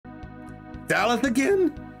Daleth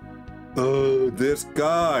again? Oh, this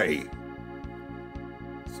guy.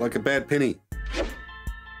 It's like a bad penny.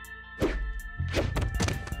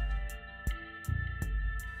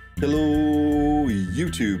 Hello,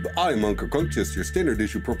 YouTube. I'm Unca Crunk, just your standard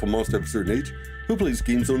issue purple monster of a certain age who plays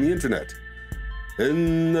games on the internet.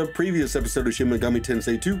 In the previous episode of Shin Megami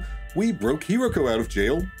Tensei II, we broke Hiroko out of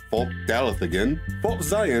jail, fought Daleth again, fought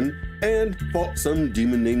Zion, and fought some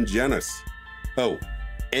demon named Janus. Oh,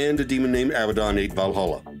 and a demon named Abaddon ate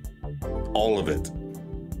Valhalla. All of it.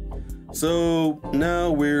 So now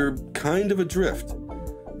we're kind of adrift.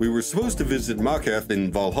 We were supposed to visit Makath in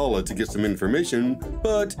Valhalla to get some information,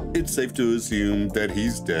 but it's safe to assume that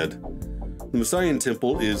he's dead. The Mesian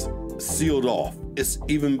Temple is sealed off. It's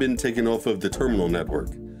even been taken off of the terminal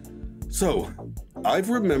network. So, I've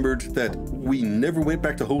remembered that we never went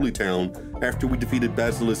back to Holy Town after we defeated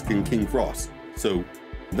Basilisk and King Frost. So,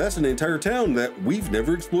 that's an entire town that we've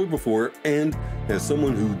never explored before, and as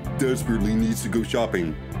someone who desperately needs to go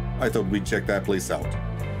shopping, I thought we'd check that place out.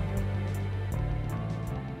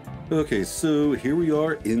 Okay, so here we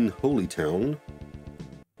are in Holy Town.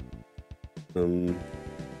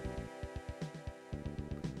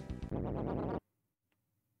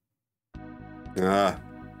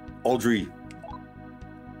 Audrey.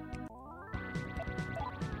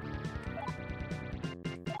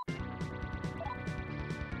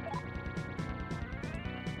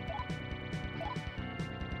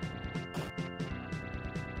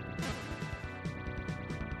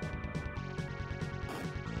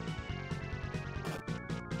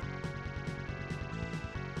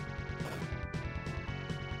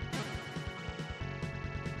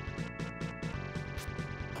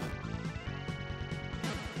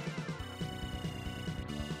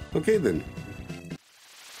 Okay then.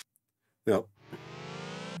 Yep.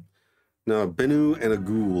 Now, Bennu and a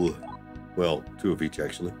ghoul. Well, two of each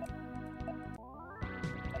actually.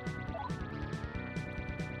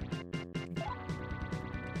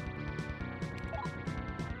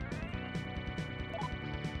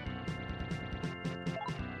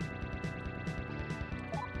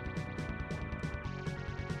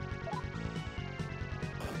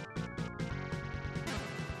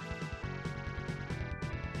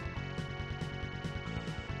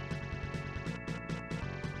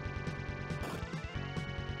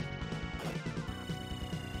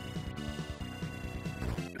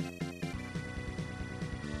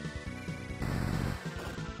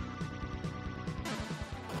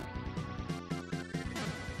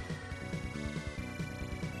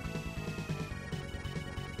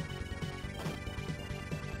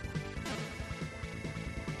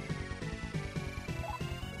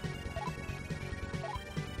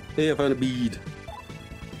 Hey, I found a bead.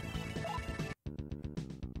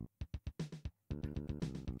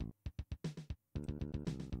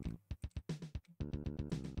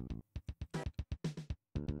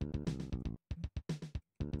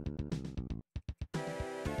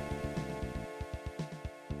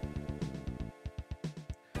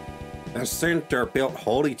 The center built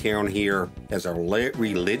Holy Town here as a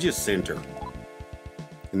religious center.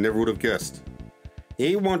 I never would have guessed.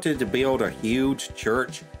 He wanted to build a huge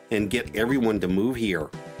church and get everyone to move here.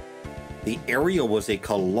 The area was a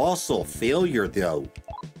colossal failure though.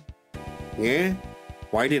 Yeah?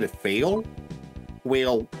 Why did it fail?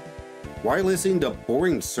 Well, why listen to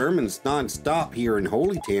boring sermons non-stop here in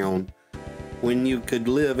Holy Town when you could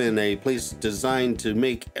live in a place designed to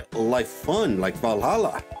make life fun like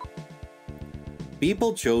Valhalla?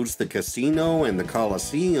 People chose the casino and the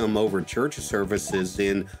Colosseum over church services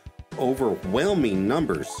in overwhelming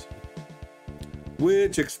numbers.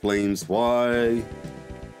 Which explains why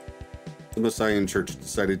the Mesian Church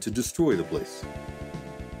decided to destroy the place.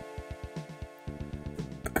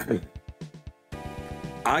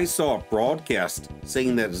 I saw a broadcast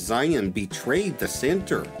saying that Zion betrayed the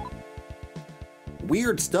center.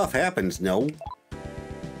 Weird stuff happens, no?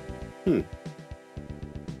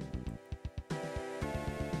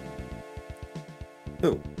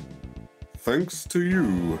 Oh, thanks to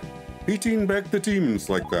you, beating back the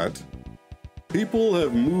demons like that. People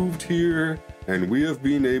have moved here, and we have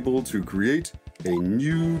been able to create a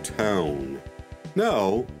new town.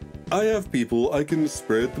 Now, I have people I can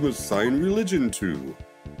spread the Messian religion to.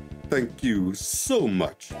 Thank you so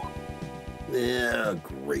much. Yeah,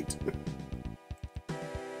 great.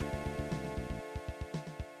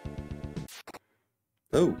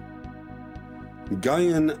 Oh.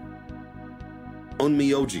 Gaian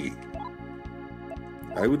Onmyoji.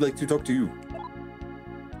 I would like to talk to you.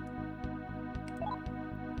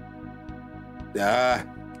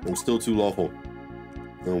 I'm still too lawful.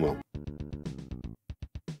 Oh well.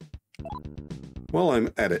 While I'm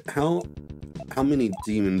at it, how how many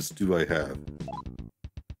demons do I have?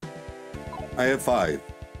 I have 5.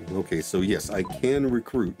 Okay, so yes, I can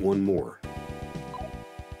recruit one more.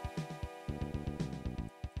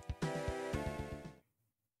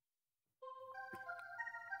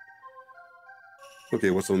 Okay,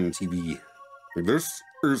 what's on TV? This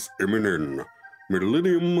is MNN,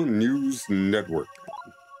 Millennium News Network.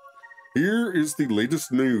 Here is the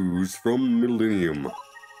latest news from Millennium.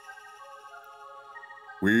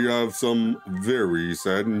 We have some very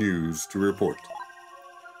sad news to report.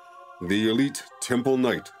 The elite Temple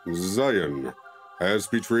Knight, Zion, has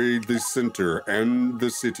betrayed the center and the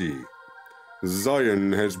city.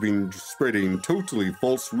 Zion has been spreading totally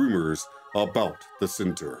false rumors about the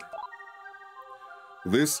center.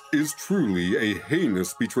 This is truly a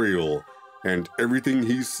heinous betrayal, and everything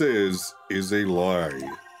he says is a lie.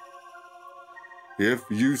 If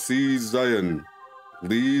you see Zion,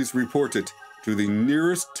 please report it to the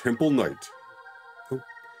nearest Temple Knight.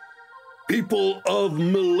 People of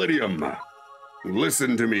Millennium,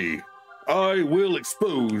 listen to me. I will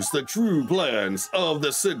expose the true plans of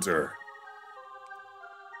the center.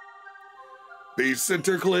 The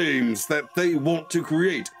center claims that they want to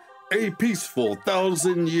create a peaceful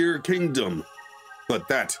 1,000-year kingdom, but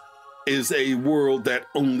that is a world that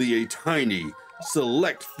only a tiny,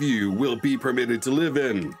 select few will be permitted to live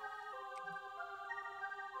in.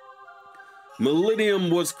 Millennium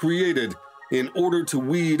was created in order to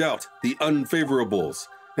weed out the unfavorables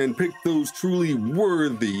and pick those truly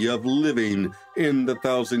worthy of living in the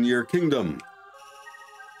 1,000-year kingdom.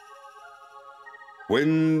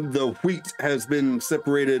 When the wheat has been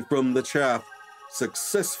separated from the chaff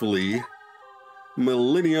successfully,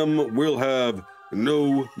 Millennium will have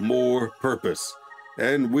no more purpose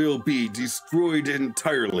and will be destroyed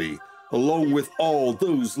entirely, along with all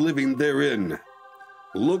those living therein.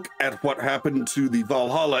 Look at what happened to the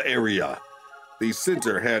Valhalla area. The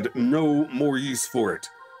center had no more use for it,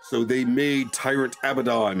 so they made Tyrant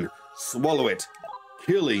Abaddon swallow it,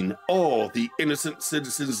 killing all the innocent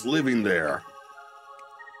citizens living there.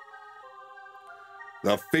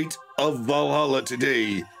 The fate of Valhalla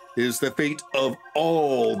today is the fate of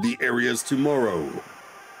all the areas tomorrow.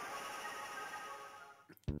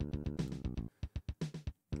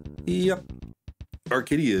 Yep.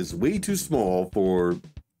 Arcadia is way too small for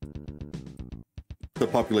the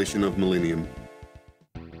population of Millennium.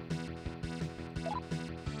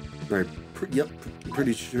 Yep,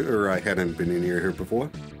 pretty sure I hadn't been in here before.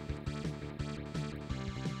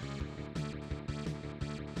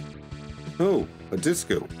 Oh, a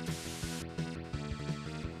disco.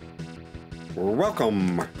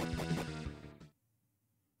 Welcome.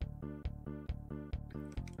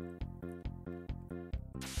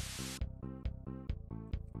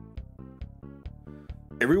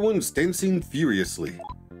 Everyone's dancing furiously.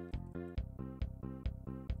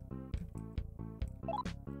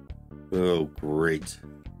 Oh, great.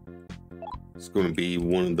 It's going to be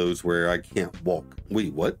one of those where I can't walk.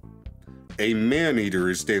 Wait, what? A man-eater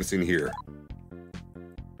is dancing here.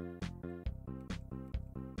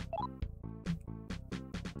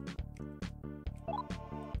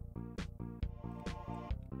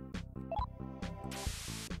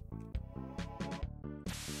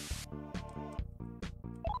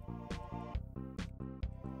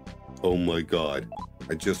 Oh my God,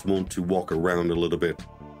 I just want to walk around a little bit.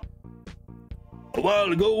 A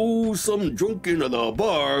while ago, some drunken at the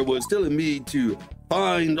bar was telling me to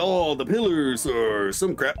find all the pillars or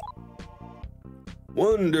some crap.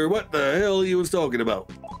 Wonder what the hell he was talking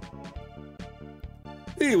about.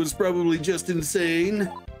 He was probably just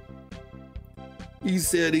insane. He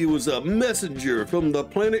said he was a messenger from the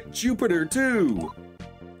planet Jupiter, too.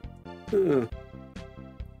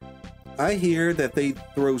 I hear that they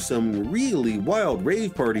throw some really wild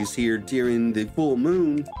rave parties here during the full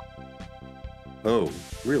moon. Oh,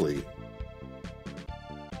 really?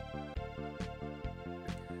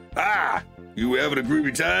 Ah, you having a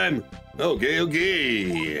groovy time?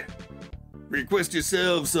 Okay. Request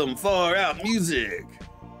yourself some far out music.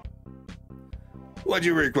 What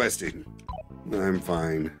you requesting? I'm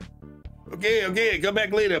fine. Okay, come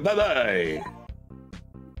back later, bye-bye.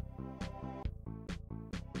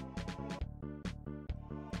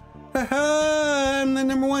 Haha, I'm the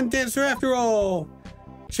 #1 dancer after all.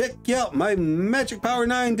 Check out my Magic Power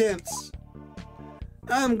 9 dance.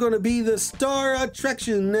 I'm gonna be the star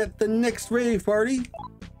attraction at the next rave party.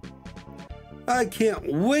 I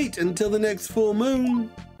can't wait until the next full moon.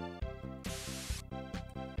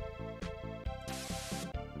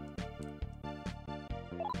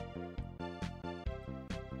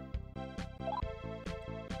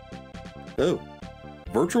 Oh,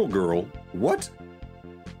 virtual girl, what?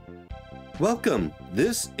 Welcome.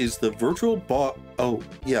 This is the virtual boss. Oh,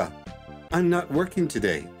 yeah. I'm not working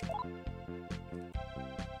today.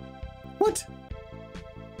 What?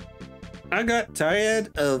 I got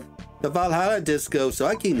tired of the Valhalla disco, so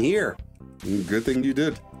I came here. Good thing you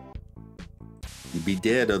did. You'd be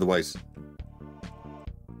dead otherwise.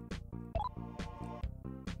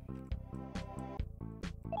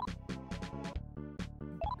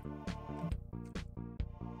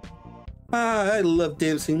 Ah, I love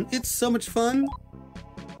dancing. It's so much fun.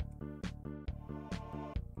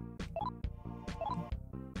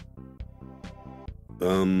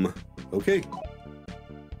 Okay.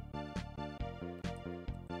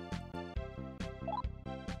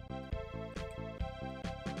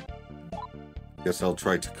 Guess I'll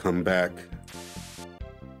try to come back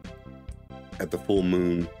at the full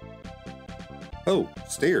moon. Oh,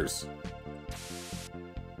 stairs.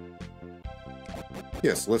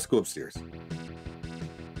 Yes, let's go upstairs.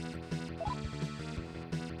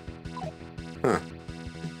 Huh.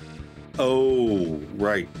 Oh,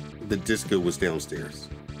 right. The disco was downstairs.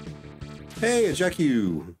 Hey, a Jack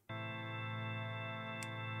you.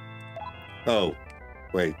 Oh,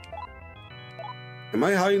 wait. Am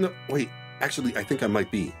I high enough? Wait, actually, I think I might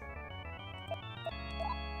be.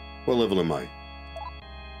 What level am I?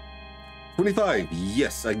 25.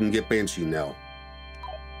 Yes, I can get Banshee now.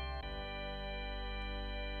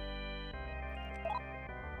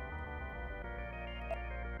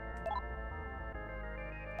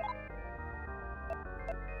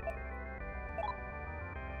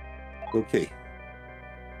 Okay.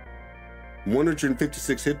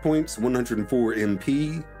 156 hit points, 104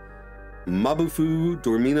 MP. Mabufu,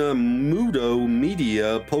 Dormina, Mudo,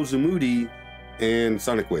 Media, Pozumudi, and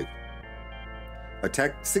Sonic Wave.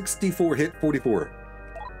 Attack 64, hit 44.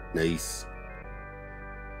 Nice.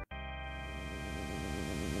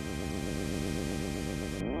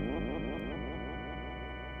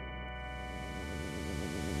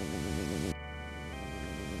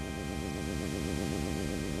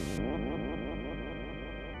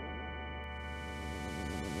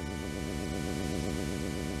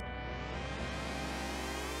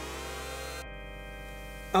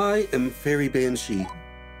 I am Fairy Banshee.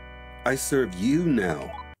 I serve you now.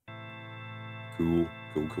 Cool,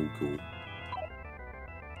 cool, cool, cool.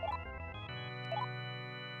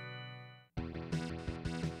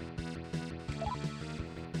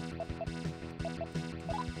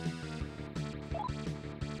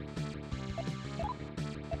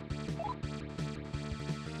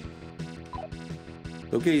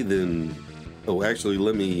 Okay, then. Oh, actually,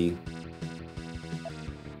 let me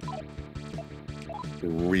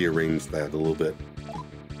rearrange that a little bit.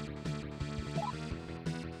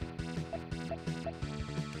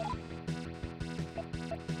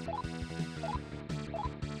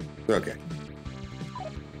 Okay.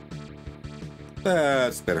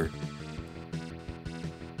 That's better.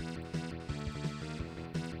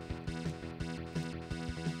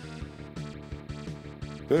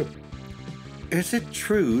 Good. Is it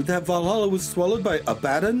true that Valhalla was swallowed by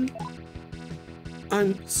Abaddon?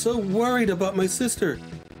 I'm so worried about my sister.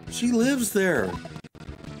 She lives there.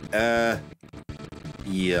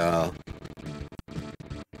 Yeah.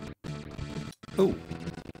 Oh,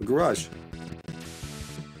 a garage.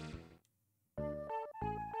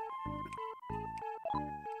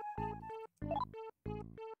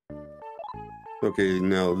 Okay,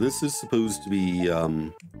 now this is supposed to be a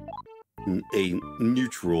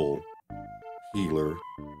neutral healer.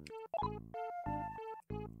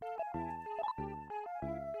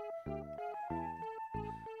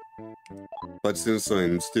 But since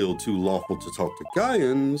I'm still too lawful to talk to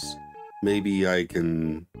Gaians, maybe I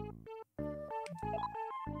can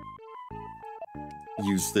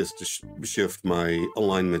use this to shift my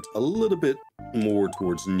alignment a little bit more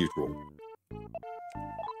towards neutral.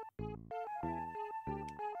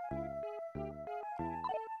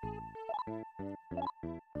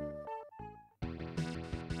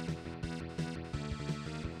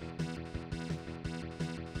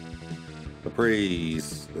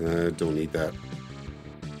 Praise. Don't need that.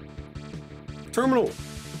 Terminal.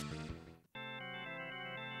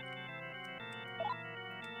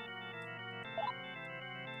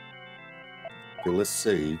 Okay, let's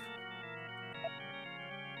save.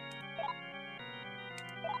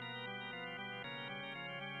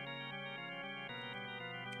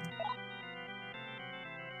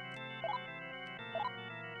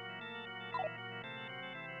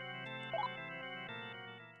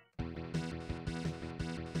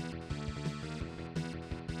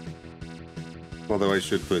 Although I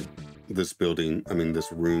should put this building,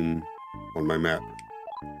 this room on my map.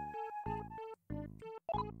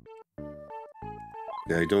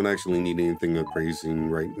 Yeah, I don't actually need anything appraising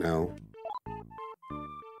right now.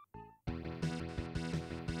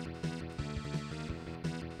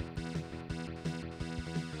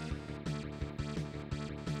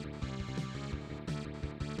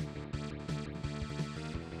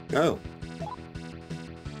 Oh.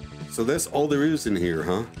 So that's all there is in here,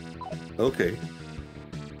 huh? Okay.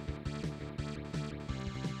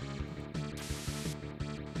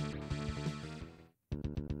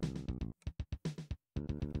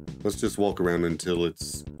 Let's just walk around until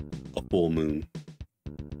it's a full moon.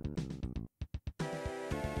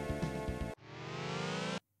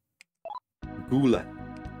 Gula.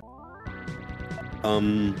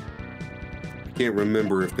 I can't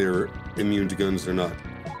remember if they're immune to guns or not.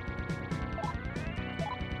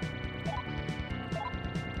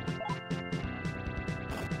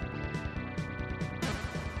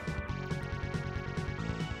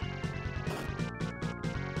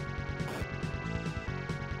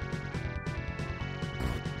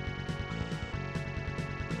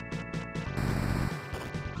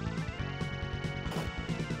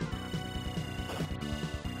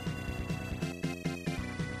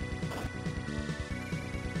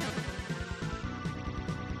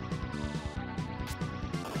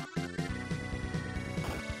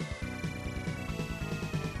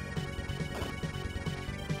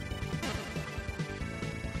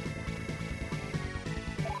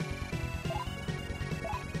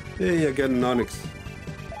 Hey, I got an onyx.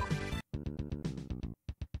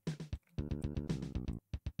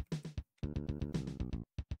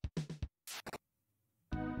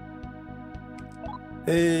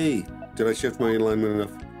 Hey, did I shift my alignment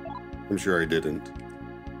enough? I'm sure I didn't.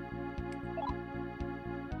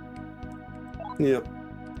 Yep.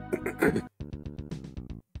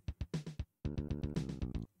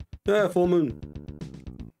 Ah, full moon.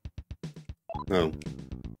 Oh.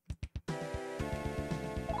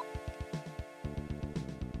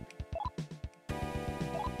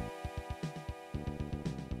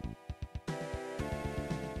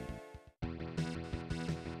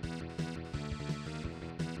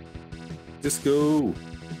 Disco.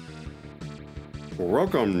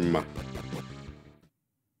 Welcome.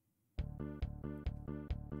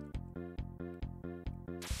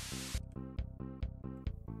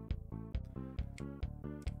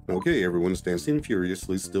 Okay, everyone's dancing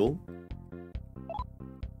furiously still.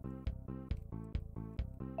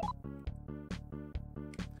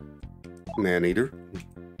 Man-eater.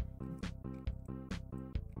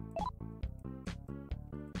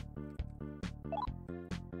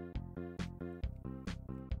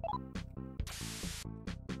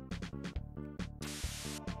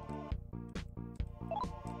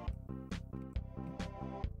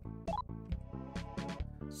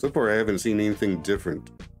 So far, I haven't seen anything different.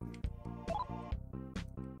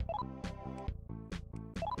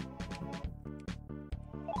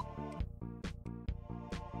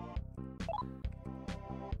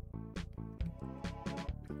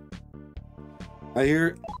 I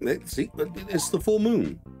hear, see, it's the full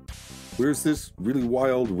moon. Where's this really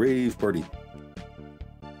wild rave party?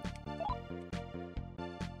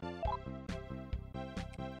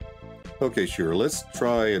 Okay, sure, let's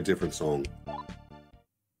try a different song.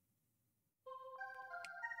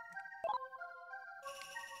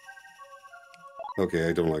 Okay,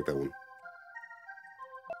 I don't like that one.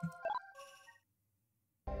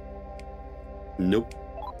 Nope.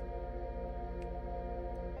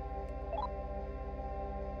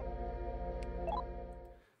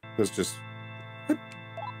 Let's just... What?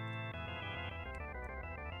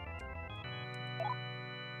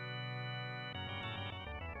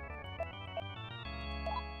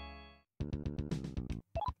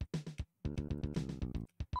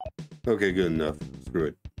 Okay, good enough. Screw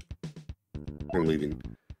it. I'm leaving.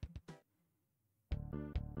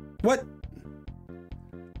 What?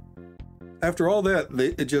 After all that,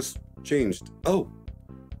 it just changed. Oh,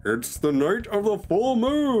 it's the night of the full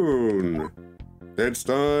moon. It's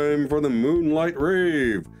time for the moonlight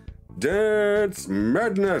rave. Dance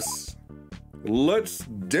madness. Let's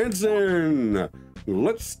dance in.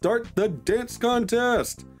 Let's start the dance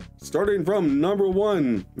contest. Starting from number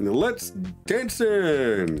 1. Let's dance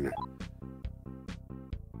in.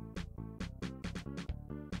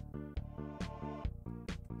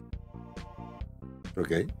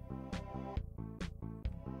 Okay.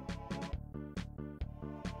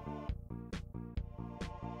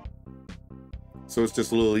 So it's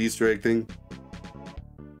just a little Easter egg thing.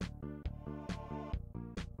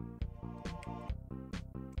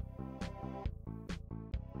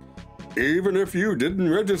 Even if you didn't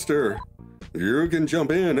register, you can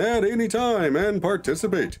jump in at any time and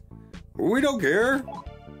participate. We don't care.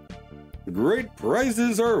 great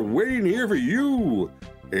prizes are waiting here for you.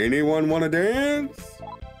 Anyone want to dance?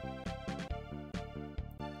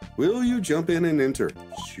 Will you jump in and enter?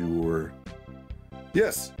 Sure.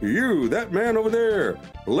 Yes, you, that man over there.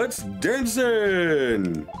 Let's dance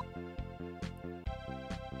in.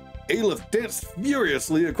 Aleph danced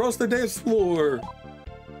furiously across the dance floor.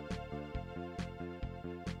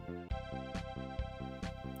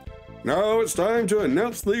 Now it's time to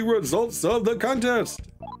announce the results of the contest.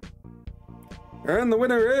 And the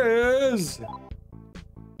winner is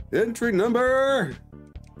entry number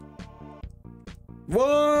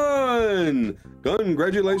 1.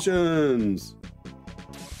 Congratulations.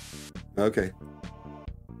 Okay.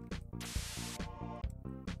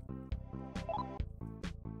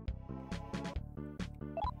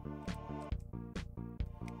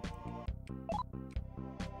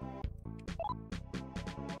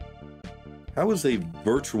 How is a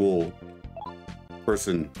virtual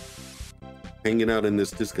person hanging out in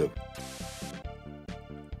this disco?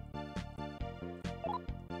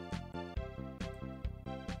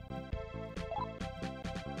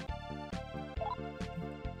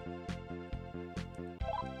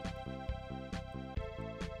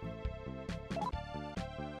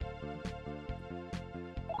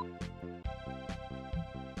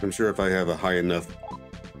 I'm sure if I have a high enough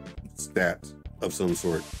stat of some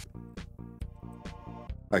sort,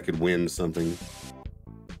 I could win something.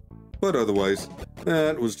 But otherwise,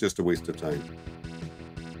 that was just a waste of time.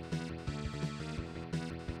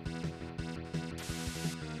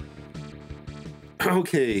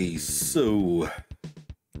 Okay, so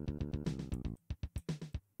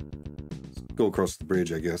let's go across the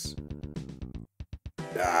bridge, I guess.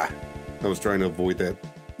 I was trying to avoid that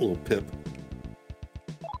little pip.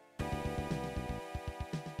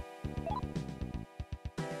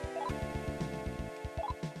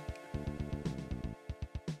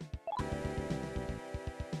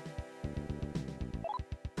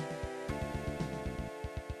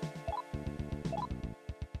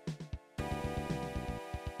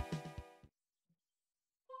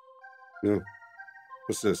 No.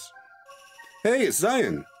 What's this? Hey, it's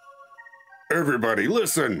Zion. Everybody,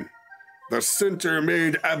 listen. The center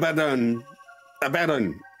made Abaddon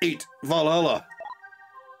 8 Valhalla.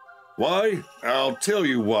 Why? I'll tell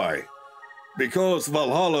you why. Because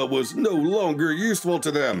Valhalla was no longer useful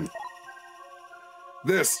to them.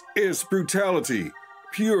 This is brutality.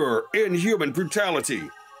 Pure, inhuman brutality.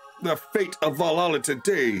 The fate of Valhalla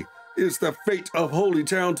today is the fate of Holy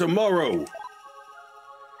Town tomorrow.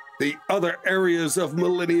 The other areas of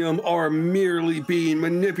Millennium are merely being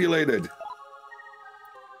manipulated.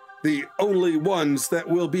 The only ones that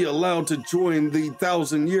will be allowed to join the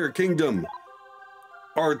 1,000-year kingdom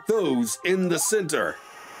are those in the center.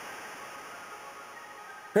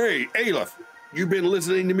 Hey, Aleph, you been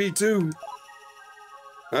listening to me too?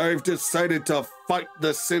 I've decided to fight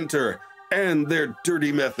the center and their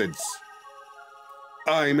dirty methods.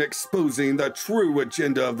 I'm exposing the true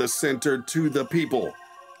agenda of the center to the people,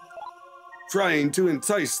 trying to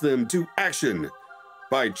entice them to action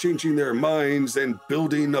by changing their minds and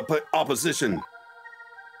building opposition.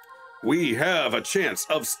 We have a chance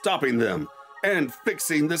of stopping them and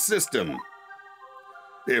fixing the system.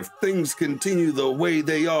 If things continue the way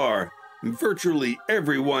they are, virtually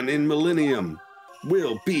everyone in Millennium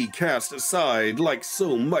will be cast aside like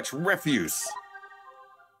so much refuse.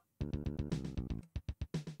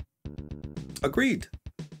 Agreed.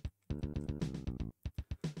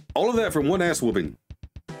 All of that from one ass whooping.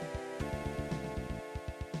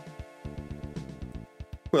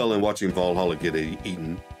 Well, and watching Valhalla get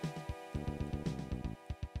eaten.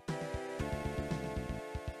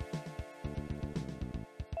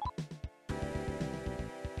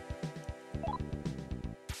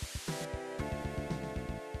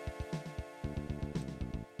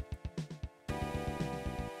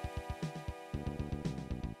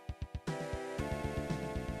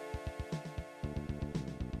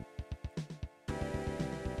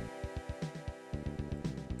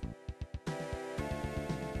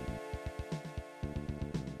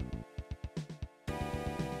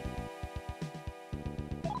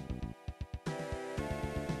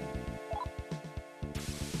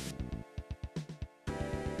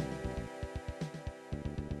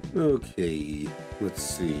 Okay, let's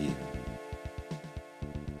see.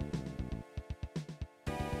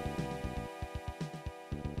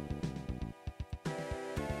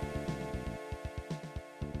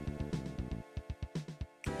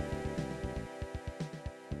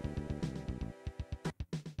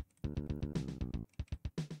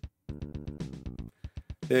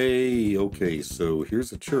 Hey, okay, so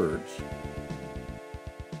here's a church.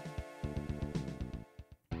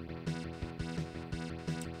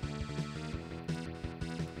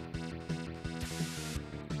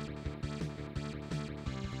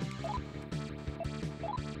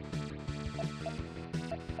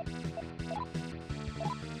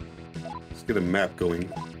 Let's get a map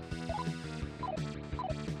going.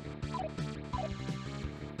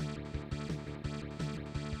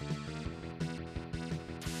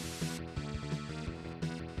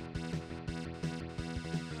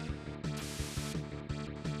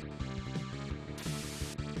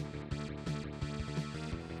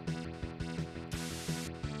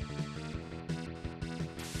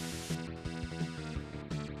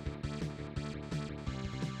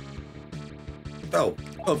 Oh,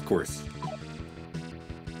 of course.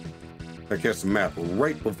 I cast a map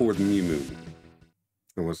right before the new moon.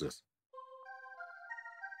 And what's this?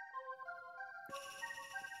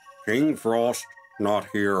 King Frost, not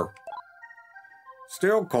here.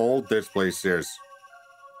 Still cold, this place is.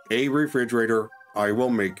 A refrigerator, I will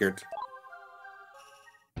make it.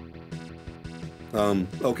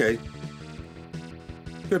 Okay.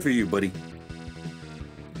 Good for you, buddy.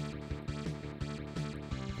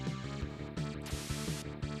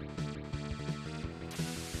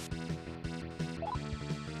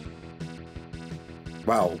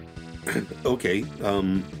 Wow. Okay,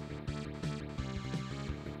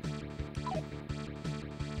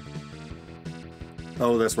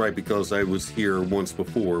 oh, that's right, because I was here once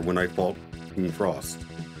before when I fought King Frost.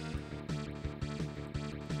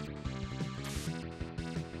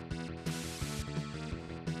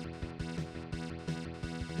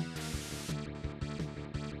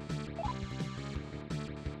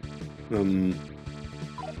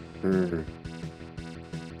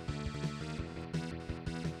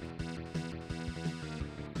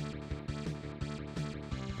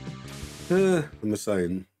 I'm a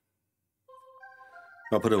sign.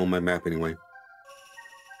 I'll put it on my map anyway.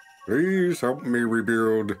 Please help me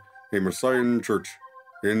rebuild a Mesian Church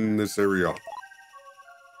in this area.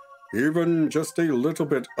 Even just a little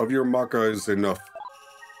bit of your maca is enough.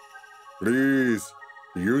 Please,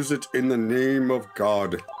 use it in the name of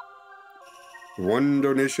God. One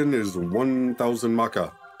donation is 1,000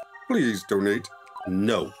 maca. Please donate.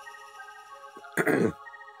 No.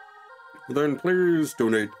 Then please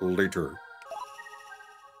donate later.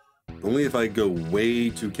 Only if I go way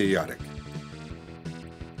too chaotic.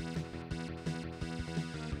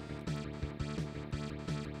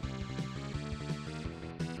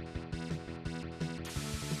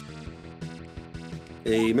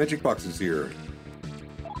 A magic box is here.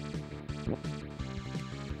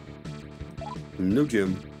 No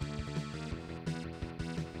gem.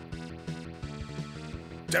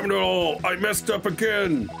 Damn it all! I messed up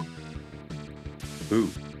again! Ooh.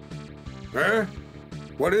 Huh?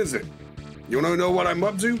 What is it? You want to know what I'm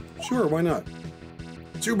up to? Sure, why not?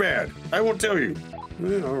 Too bad. I won't tell you.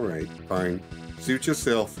 All right, fine. Suit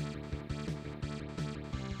yourself.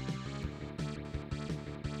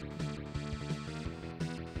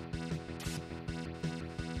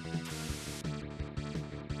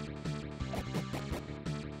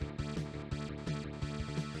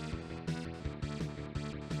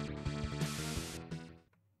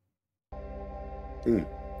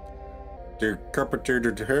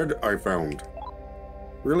 Decapitated head I found.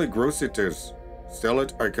 Really gross it is. Sell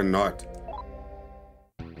it I cannot.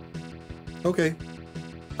 Okay.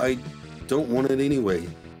 I don't want it anyway.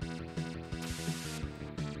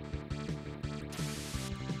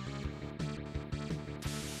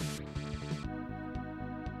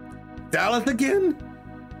 Daleth again?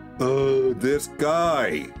 Oh, this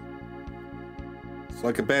guy. It's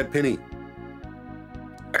like a bad penny.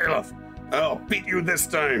 Aleph, I'll beat you this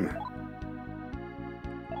time.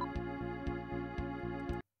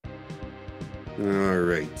 All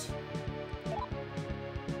right.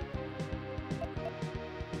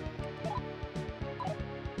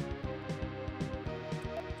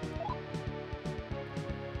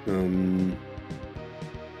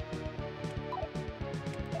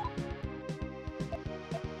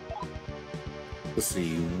 Let's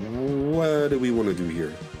see. What do we want to do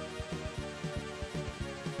here?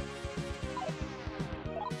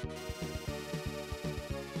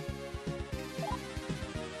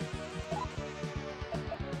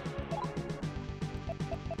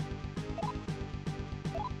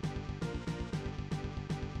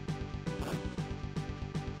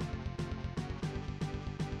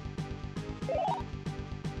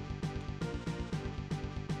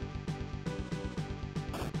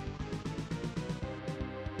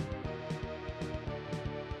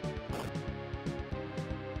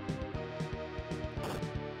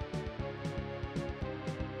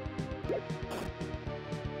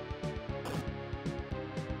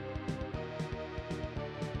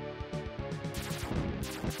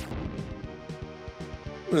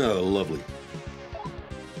 Oh, lovely.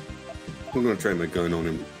 I'm gonna try my gun on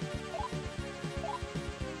him.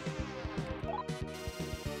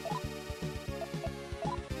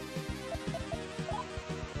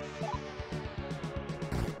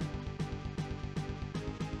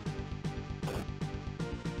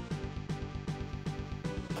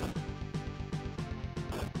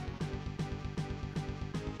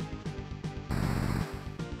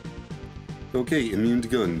 Okay, immune to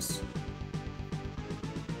guns.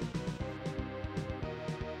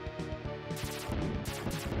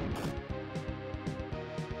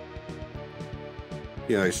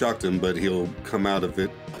 Yeah, I shocked him, but he'll come out of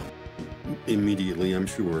it immediately, I'm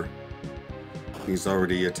sure. He's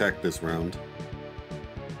already attacked this round.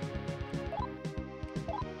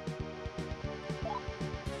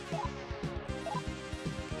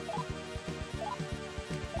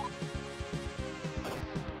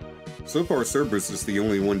 So far, Cerberus is the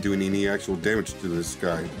only one doing any actual damage to this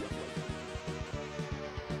guy.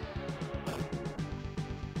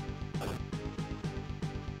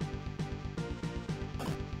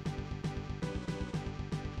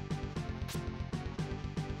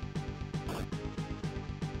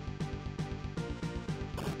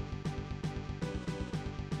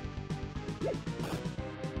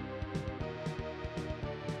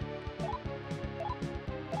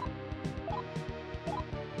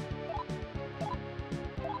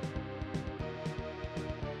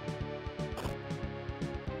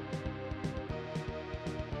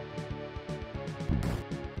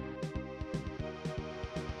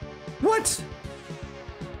 What?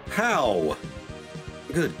 How?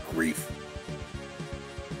 Good grief.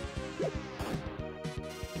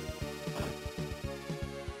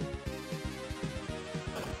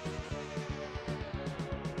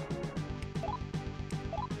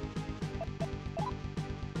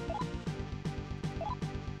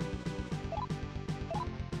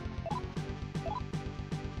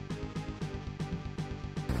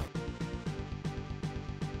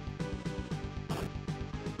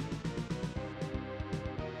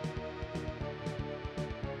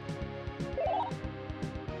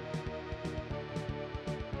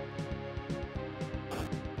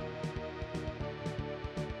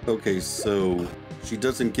 Okay, so she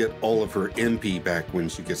doesn't get all of her MP back when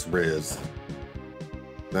she gets rezzed.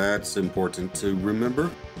 That's important to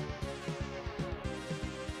remember.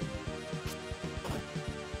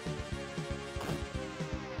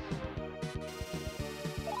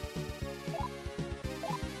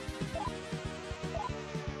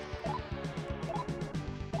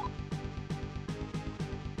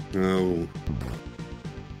 Oh.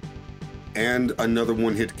 And another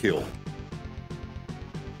one-hit kill.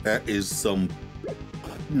 That is some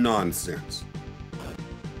nonsense.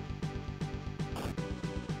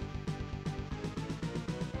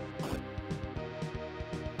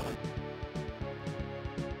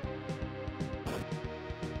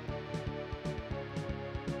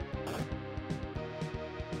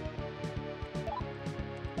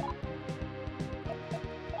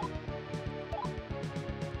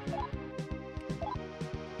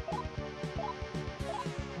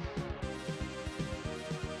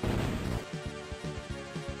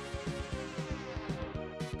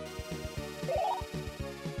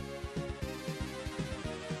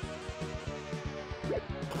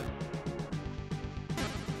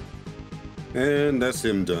 And that's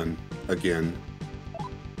him done, again.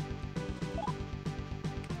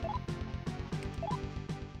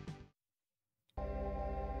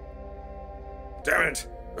 Damn it!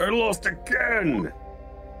 I lost again!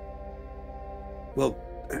 Well,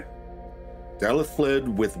 Daleth fled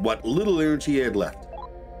with what little energy he had left.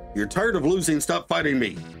 You're tired of losing, stop fighting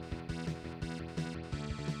me!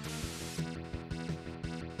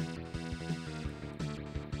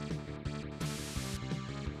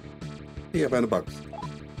 Yeah, about a buck.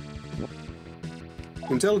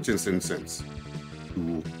 Intelligence and sense.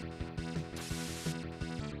 Cool.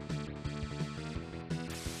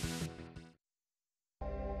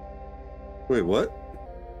 Wait, what?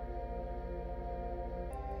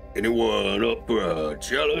 Anyone up for a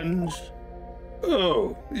challenge?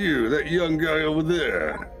 Oh, you, that young guy over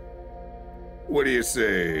there. What do you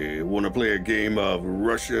say? Want to play a game of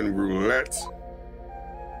Russian roulette?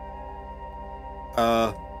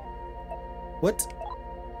 What?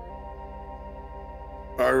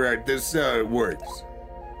 Alright, this is how it works.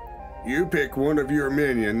 You pick one of your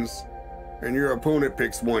minions, and your opponent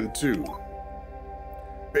picks one too.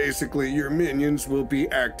 Basically, your minions will be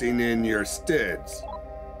acting in your steads.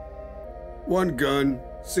 One gun,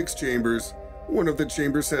 6 chambers, one of the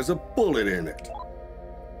chambers has a bullet in it.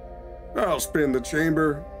 I'll spin the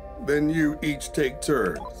chamber, then you each take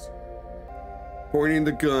turns, pointing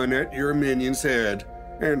the gun at your minion's head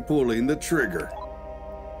and pulling the trigger.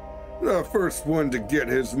 The first one to get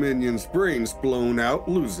his minion's brains blown out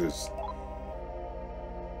loses.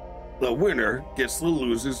 The winner gets the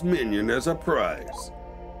loser's minion as a prize.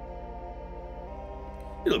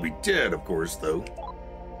 It'll be dead, of course, though.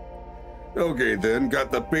 Okay then,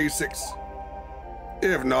 got the basics?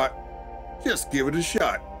 If not, just give it a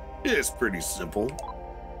shot. It's pretty simple.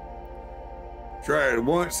 Try it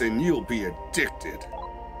once and you'll be addicted.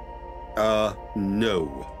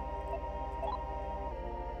 No.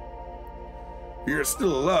 If you're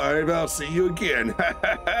still alive, I'll see you again.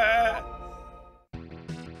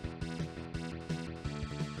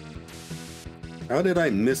 How did I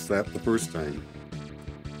miss that the first time?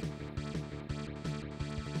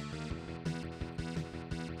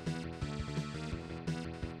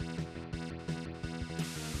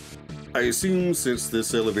 I assume since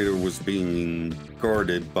this elevator was being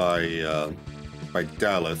guarded by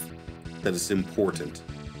Daleth, that it's important.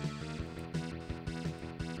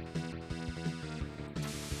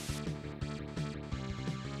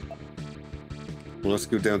 Well, let's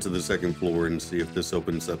go down to the second floor and see if this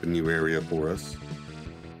opens up a new area for us.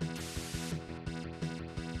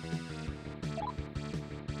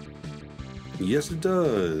 Yes, it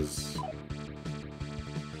does.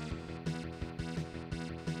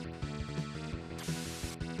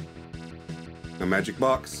 A magic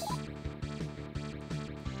box.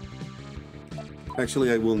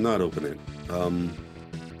 Actually, I will not open it.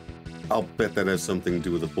 I'll bet that has something to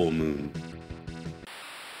do with the full moon.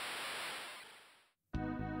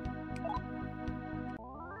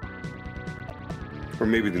 Or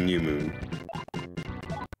maybe the new moon.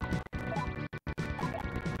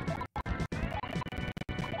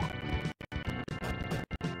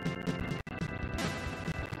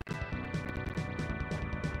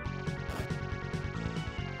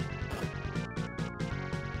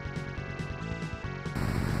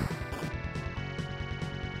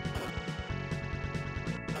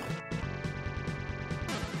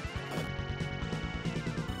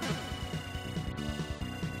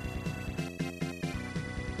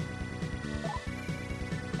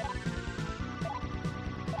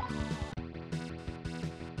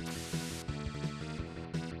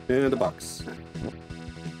 And a box.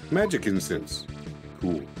 Magic incense.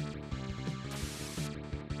 Cool.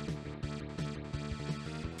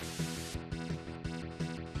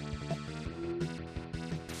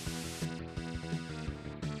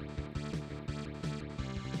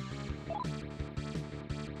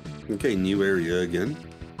 Okay, new area again.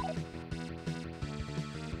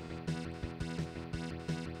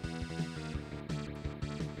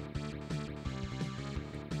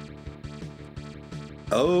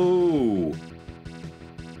 Oh,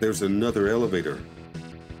 there's another elevator.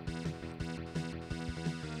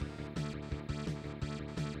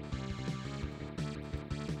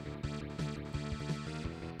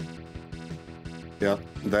 Yep,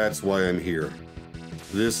 that's why I'm here.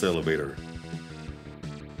 This elevator.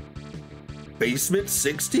 Basement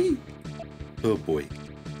 60? Oh boy.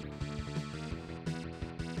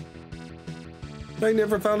 I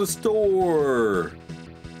never found a store.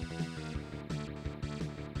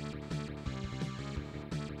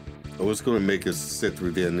 Oh, it's going to make us sit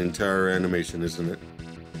through the entire animation, isn't it?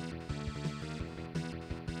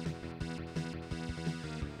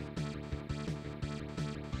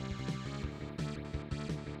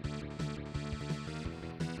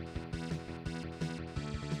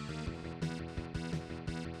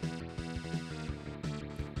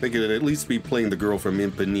 They could at least be playing the girl from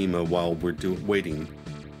Ipanema while we're waiting.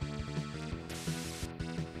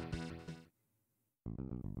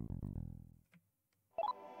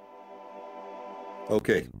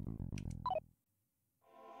 Okay.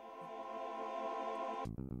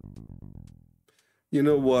 You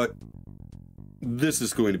know what? This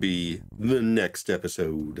is going to be the next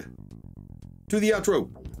episode. To the outro.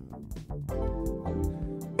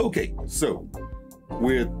 Okay, so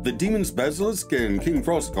with the Demon's Basilisk and King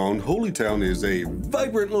Frostcon, Holytown is a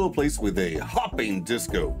vibrant little place with a hopping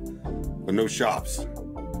disco, but no shops.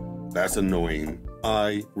 That's annoying.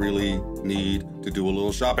 I really need to do a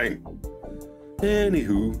little shopping.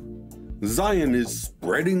 Anywho, Zion is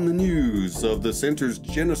spreading the news of the center's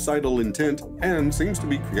genocidal intent and seems to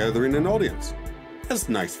be gathering an audience. That's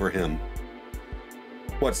nice for him.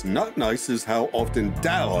 What's not nice is how often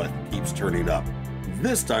Daleth keeps turning up.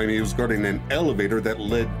 This time he was guarding an elevator that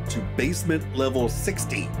led to basement level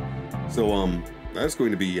 60. So, that's going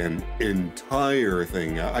to be an entire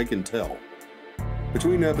thing, I can tell.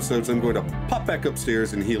 Between episodes, I'm going to pop back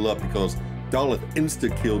upstairs and heal up because Daleth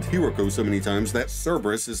insta-killed Hiroko so many times that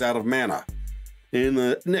Cerberus is out of mana. In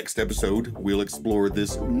the next episode, we'll explore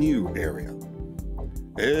this new area.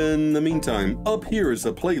 In the meantime, up here is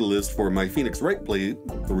a playlist for my Phoenix Wright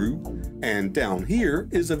playthrough, and down here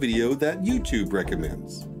is a video that YouTube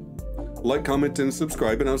recommends. Like, comment, and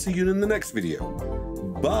subscribe, and I'll see you in the next video.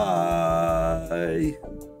 Bye!